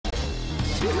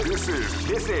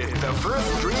This is the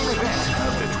first dream event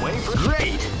of the 21st.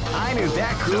 Great! I knew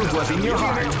that groove was in your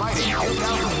heart. Fighting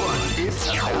 2001 is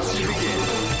about to begin.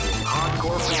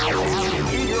 Hardcore fans have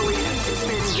been eagerly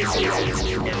anticipating this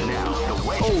event. And now, the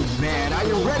way. Oh man, are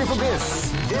you ready for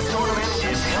this? This tournament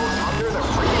is held under the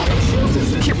free ratio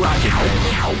system. Keep rocking.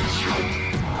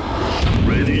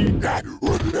 Ready?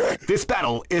 This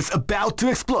battle is about to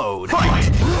explode.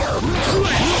 Fight!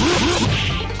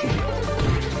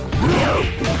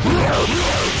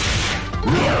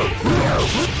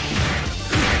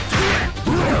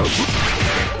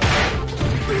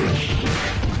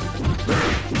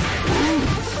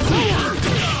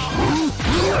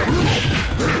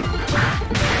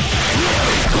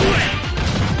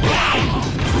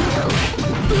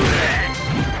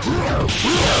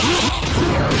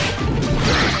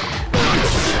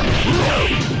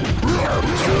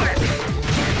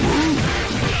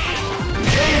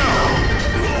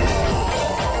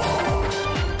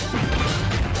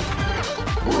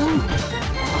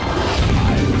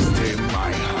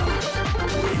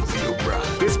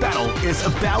 This battle is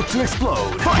about to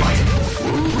explode. Fight!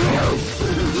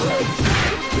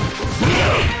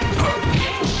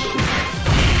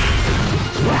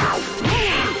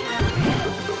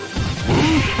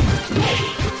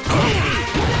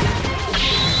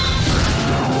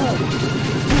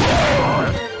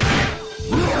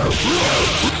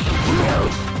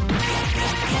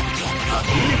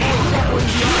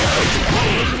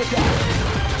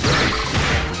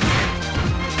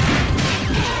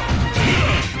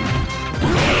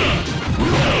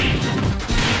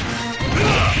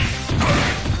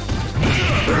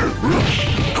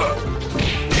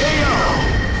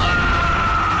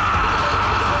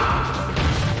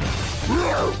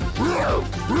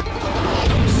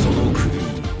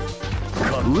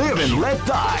 Live and let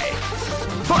die.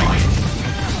 Fight!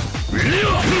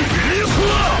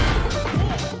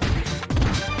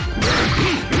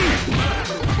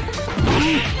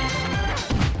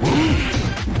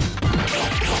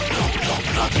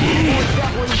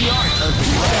 That was the art of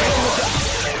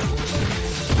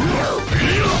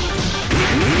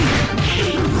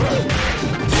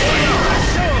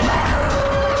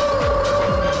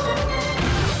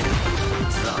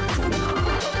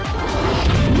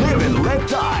Live and let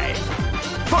die.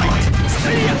 Fight!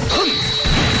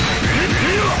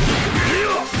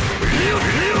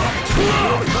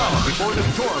 Before the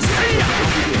storm.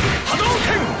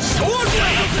 Hadouken!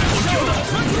 Shoryuken!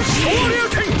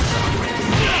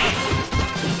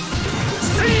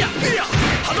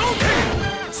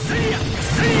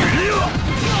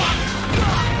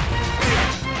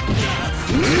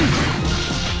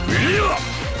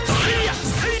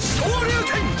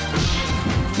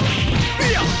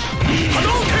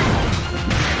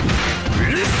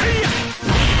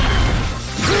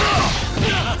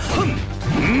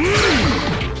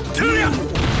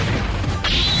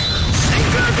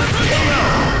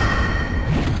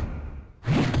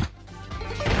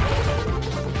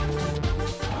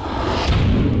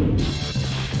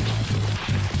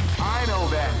 I know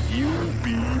that you'll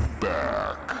be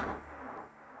back.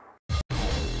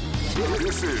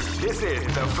 This is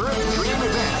the first dream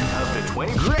event of the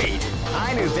 20. Great!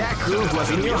 I knew that groove was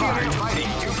in your heart. Fighting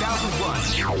 2001.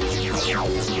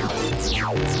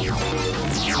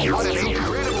 What an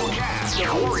incredible cast of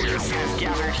warriors has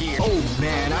gathered here. Oh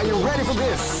man, are you ready for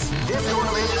this? This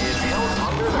tournament is held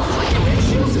under the free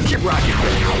ratio system. Keep rocking.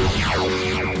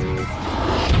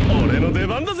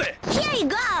 Here you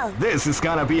go. This is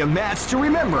gonna be a match to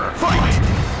remember. Fight!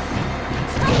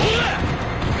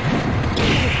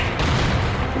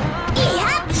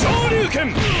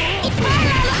 Shoryuken! It's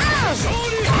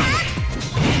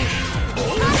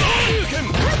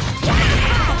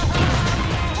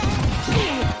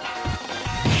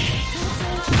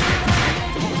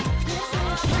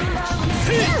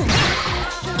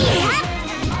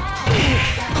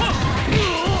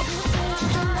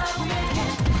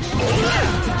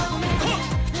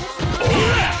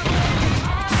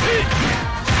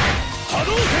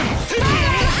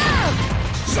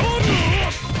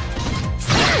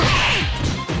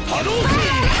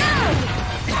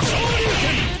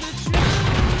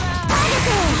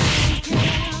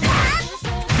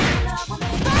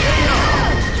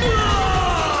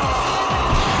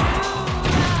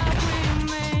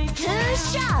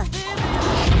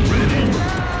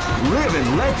Live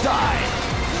and let die.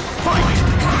 Fight!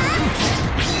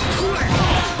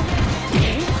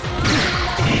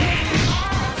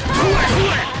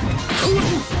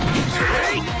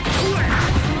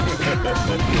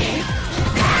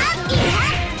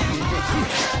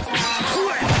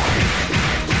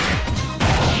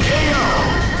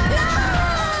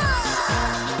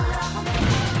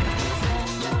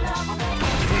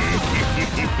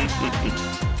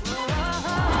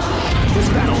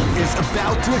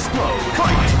 to explode.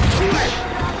 Fight!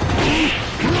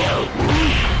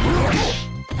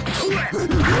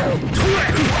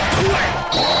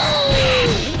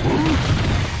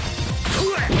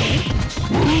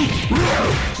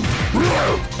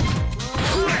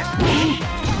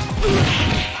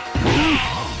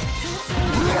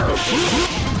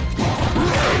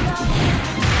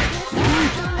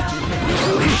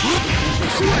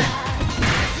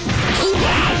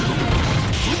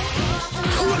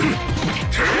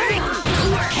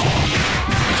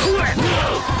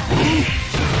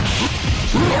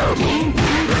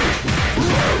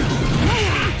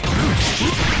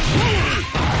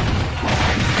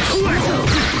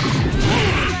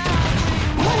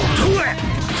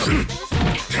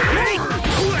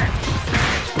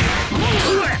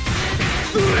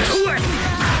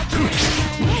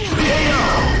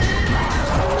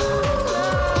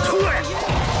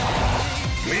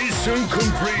 Mission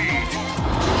complete.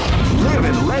 Live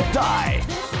and let die.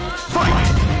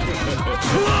 Fight!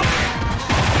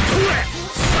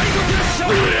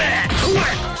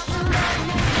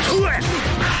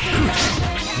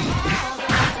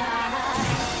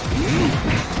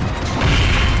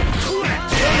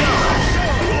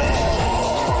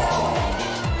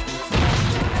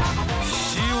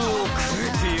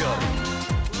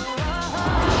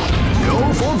 No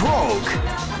for broke.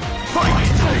 Fight!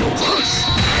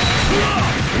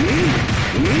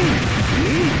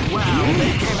 Wow,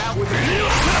 they came out with a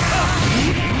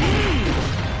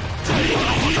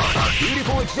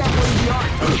beautiful example in the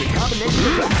art of the combination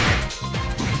of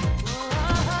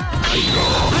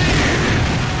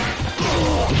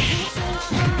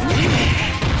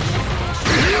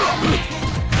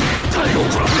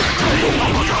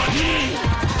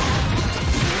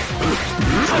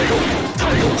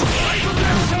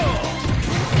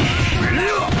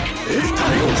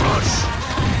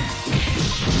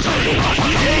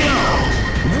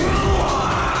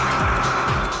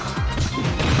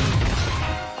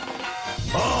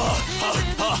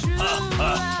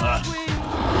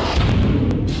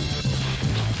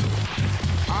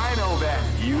I know that.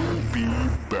 You'll be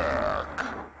back.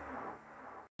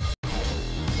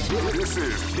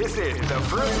 This is the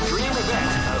first dream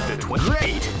event of the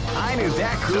Great! I knew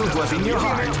that groove was in your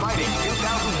heart. Fighting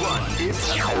 2001 is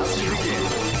about to begin.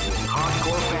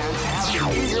 Hardcore fans have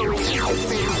been eagerly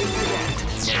anticipating this event.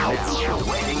 Now the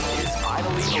waiting is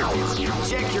finally over.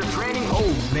 Check your training.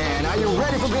 Oh man, are you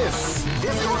ready for this?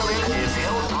 This tournament is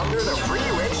held under the free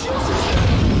ratio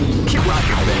system. Keep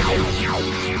rocking, baby.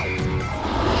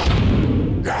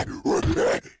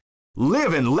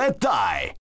 Live and let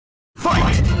die.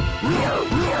 Fight!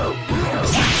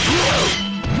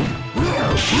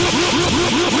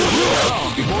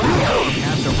 Before the round,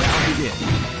 have the round begin.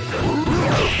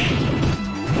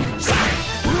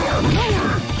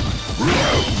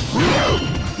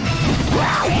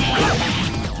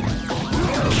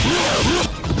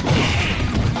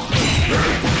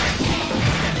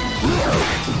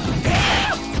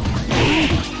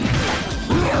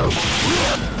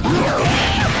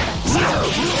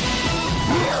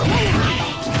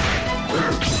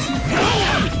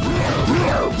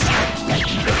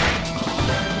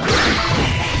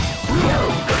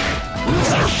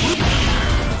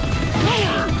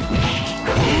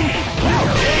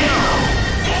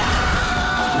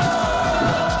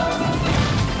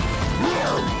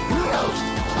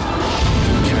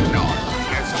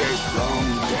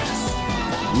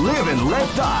 Live and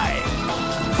let die.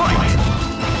 Fight!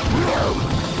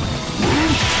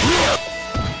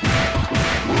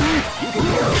 You can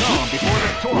feel calm before the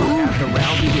storm as the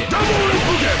round begins.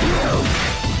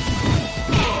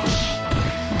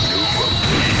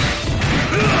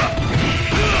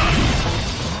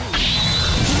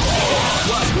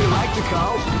 What we like to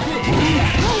call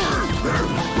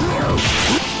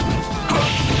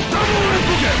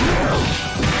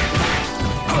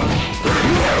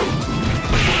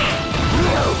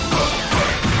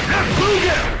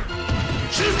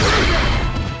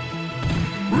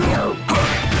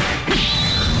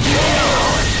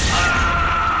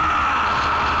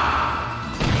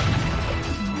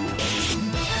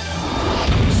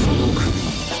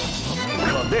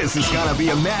This is gonna be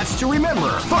a match to remember.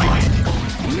 Fight!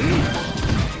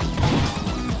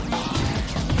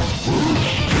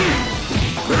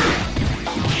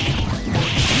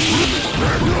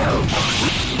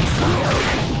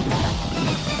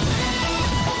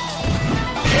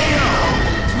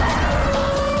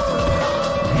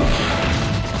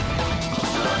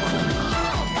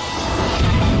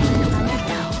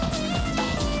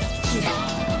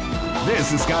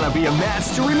 This is gonna be a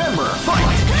match to remember.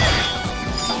 Fight!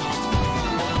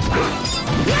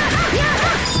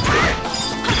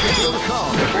 Feel the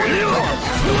calm before the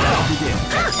storm begins.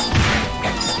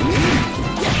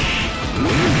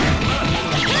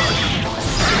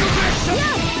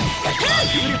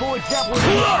 Beautiful example of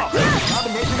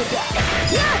combination attack.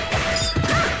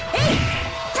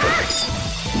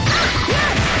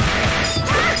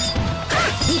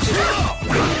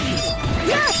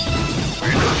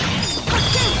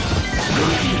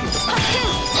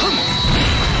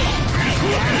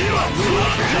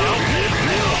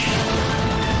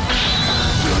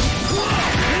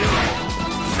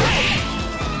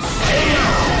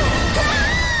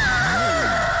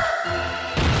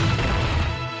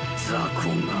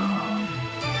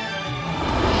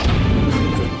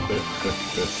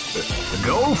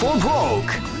 Go for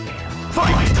broke!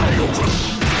 Fight! Title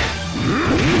Crush!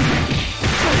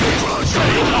 Title Crush!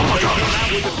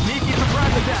 With a sneaky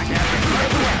surprise attack after the start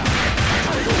of the round.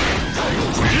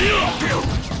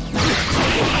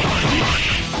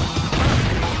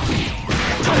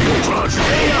 Title Crush! Title Crush!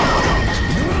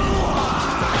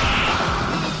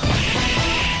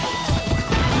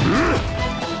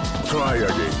 Try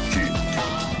again, kid.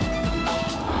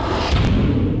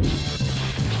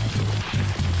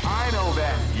 I know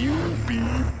that you'll be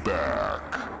back.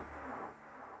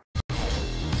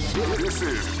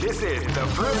 This is the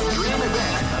first dream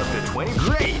event of the 20.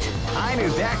 Great! I knew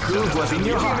that groove was in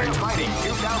your heart. Fighting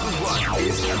 2001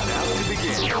 is about to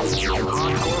begin.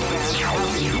 Hardcore fans have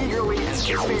been eagerly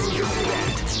anticipating this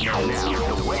event.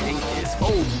 Now the waiting is.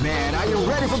 Oh man, are you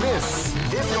ready for this?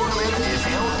 This tournament is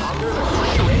held under the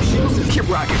free ratio system. Keep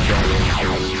rocking,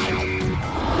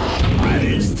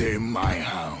 I stay my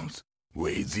house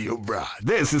with your bride.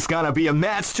 This is gonna be a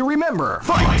match to remember.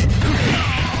 Fight!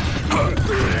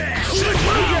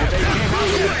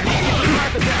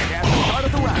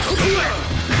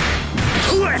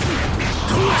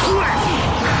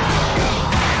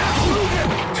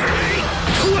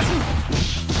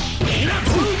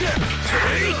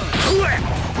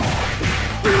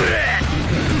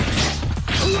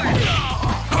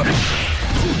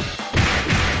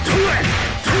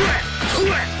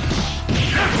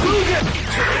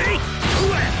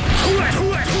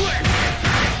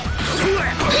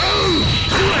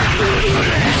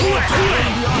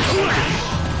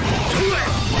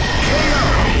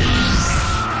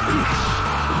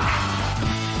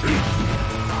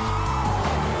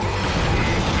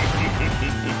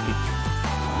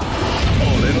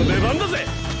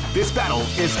 This battle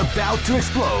is about to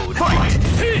explode. Fight!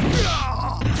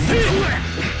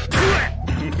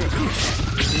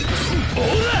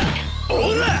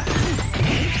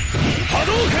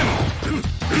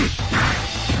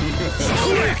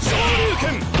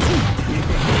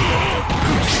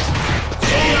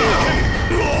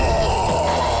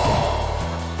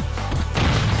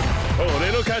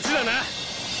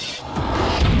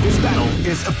 This battle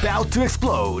is about to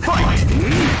explode. Fight!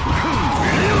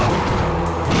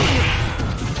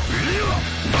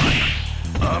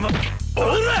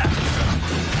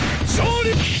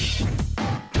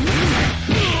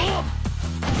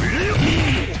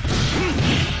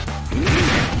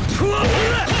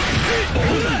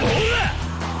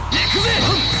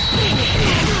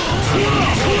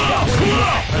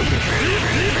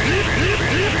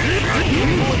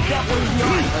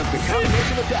 The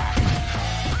combination attack.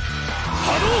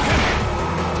 Hadouken!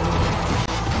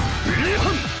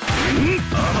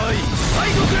 Amai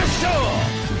side crusher!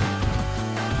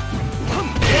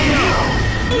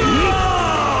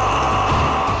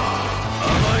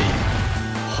 Amai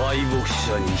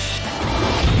haibokusha ni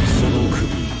sono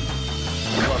kubi.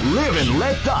 Live and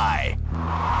let die.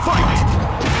 Fight!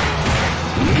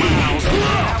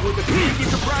 Wow, with the sneaky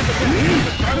surprise attack at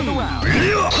the start of the round.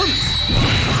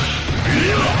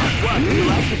 What do you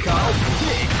like to call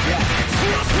Big Jack?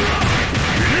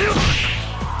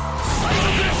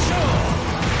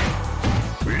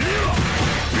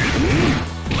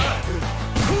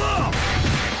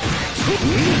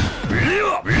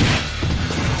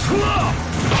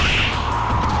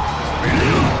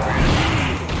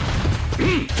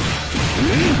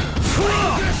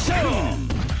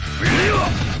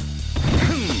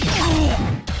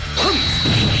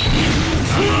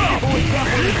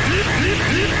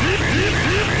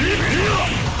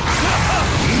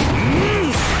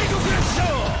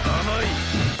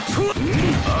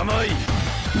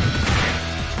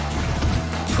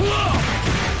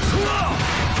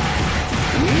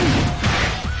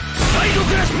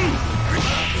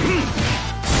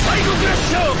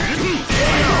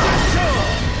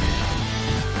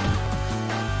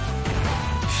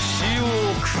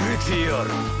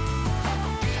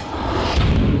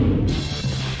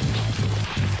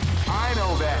 I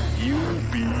know that you'll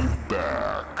be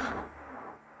back.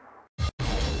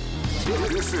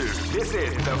 This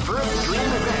is the first dream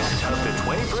event of the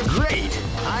 21st. Great!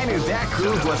 I knew that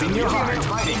groove was in your heart.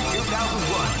 Fighting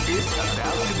 2001 is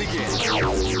about to begin.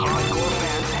 Hardcore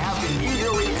fans have been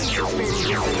eagerly anticipating this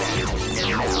event,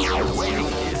 and now the waiting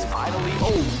is finally.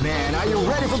 Oh man, are you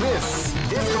ready for this?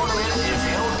 This tournament is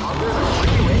held under the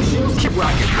free ratios. Keep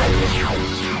rocking.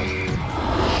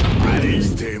 Ready,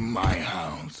 stay my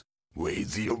hounds.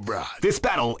 With your bride. This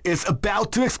battle is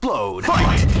about to explode.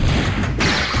 Fight!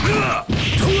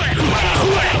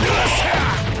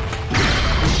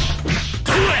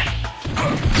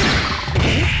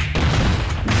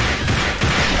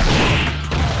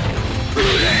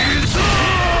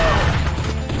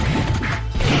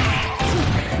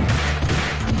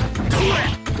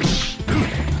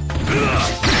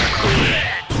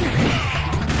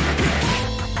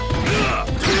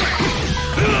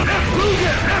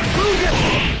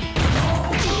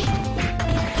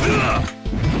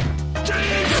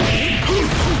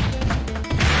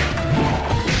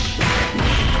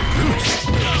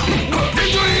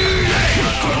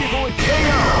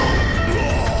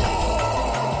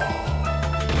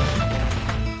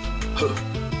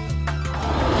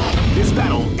 This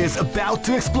battle is about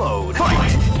to explode.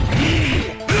 Fight!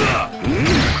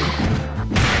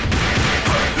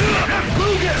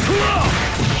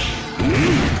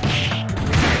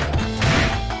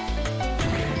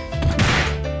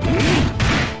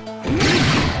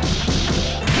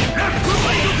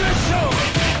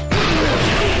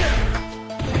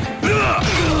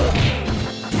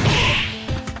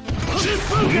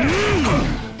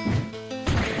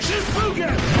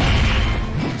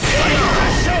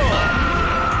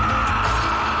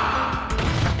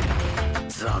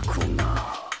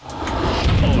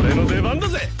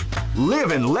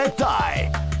 Live and let die.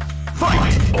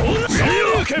 Fight!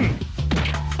 Shoryuken!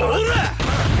 Ora!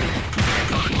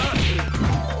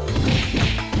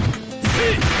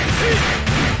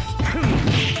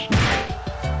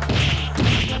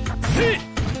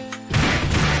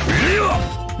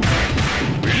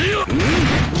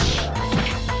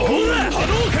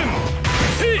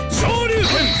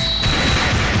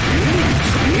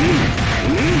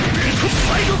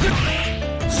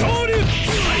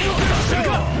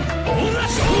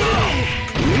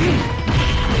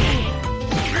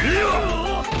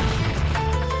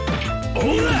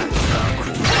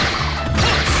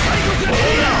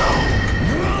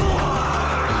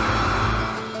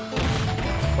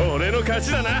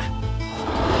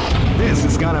 This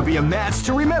is gonna be a match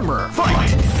to remember.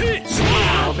 Fight!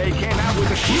 Wow, they came out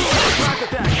with a huge surprise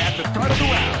attack at the start of the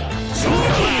round.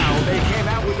 Wow, they came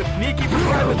out with a sneaky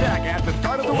surprise attack at the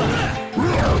start of the round.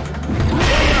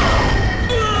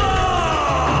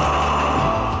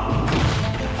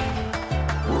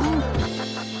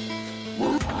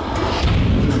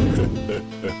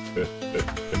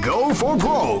 Go for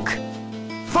broke.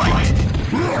 Fight!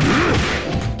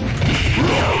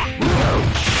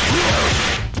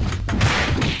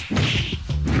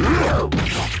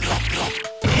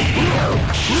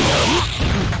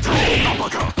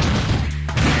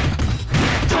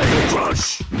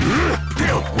 Crush!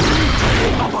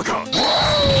 Uppercut! People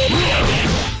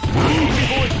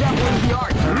is dabbling the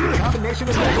art of the combination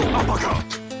of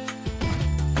uppercut!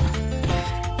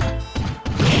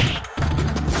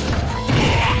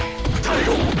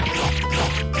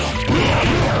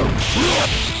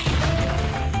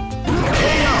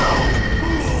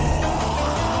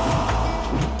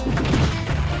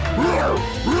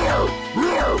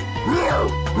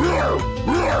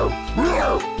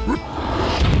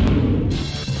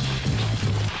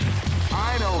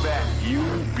 I know that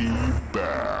you'll be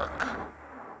back.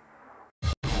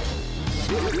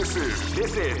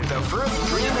 This is the first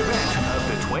dream event of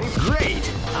the 20th.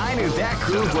 Great! I knew that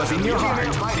groove was in your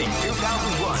heart. Fighting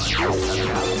 2001 is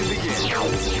about to begin.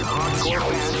 Hardcore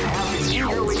fans have been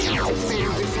eagerly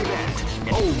anticipating this event.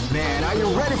 Oh man, are you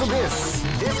ready for this?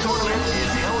 This tournament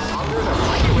is held under the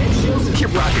free ratios.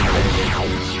 Keep rocking.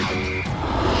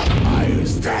 I'll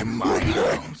stand my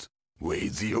grounds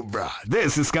with your bride.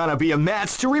 This is gonna be a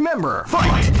match to remember.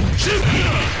 Fight!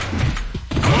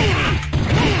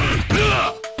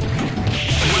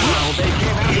 Wow, they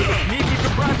came out with a sneaky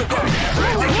surprise attack.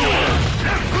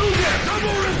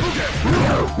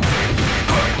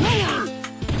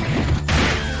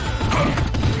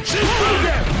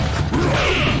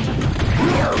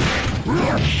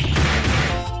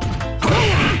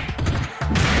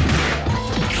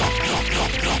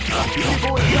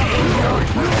 People is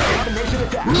combination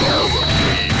attack. People is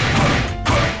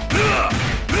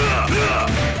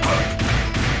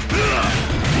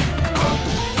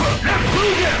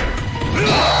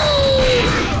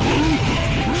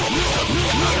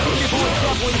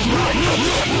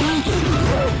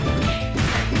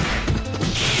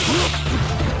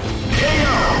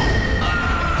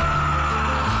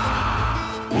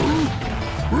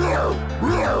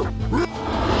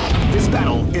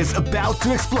is about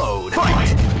to explode.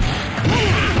 Fight!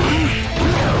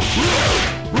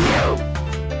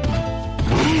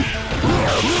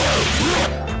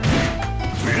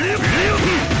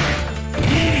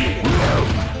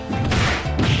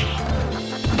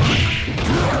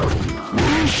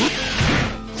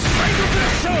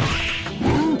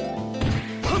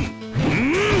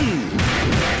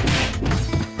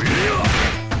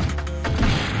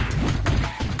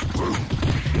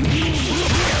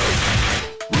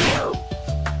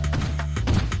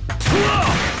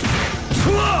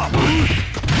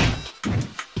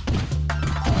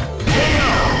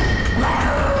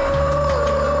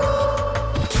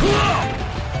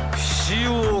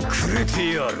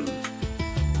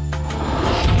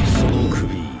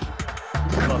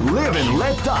 Live and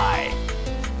let die.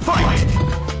 Fight!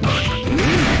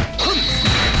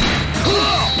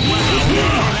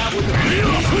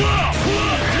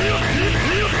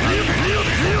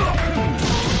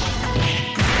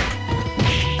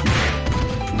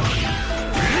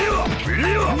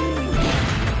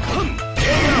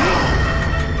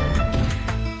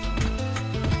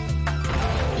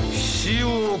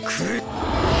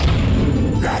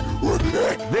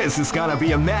 This is gonna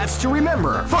be a match to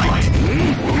remember. Fight!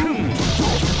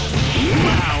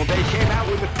 Wow, they came out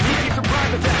with a sneaky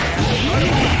surprise attack.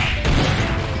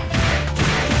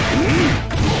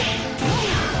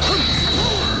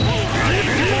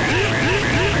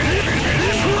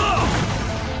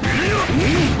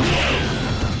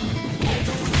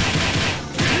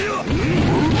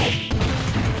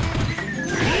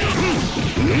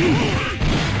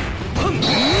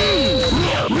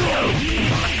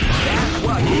 That's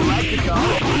what you like to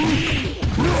call.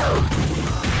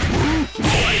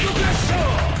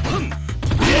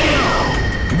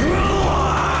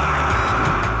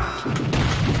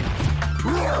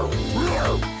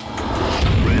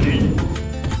 Ready?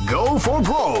 Go for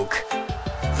broke.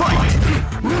 Fight!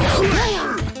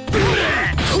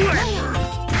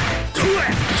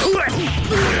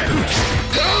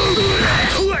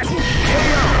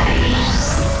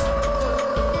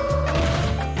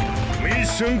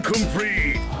 Mission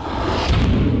complete.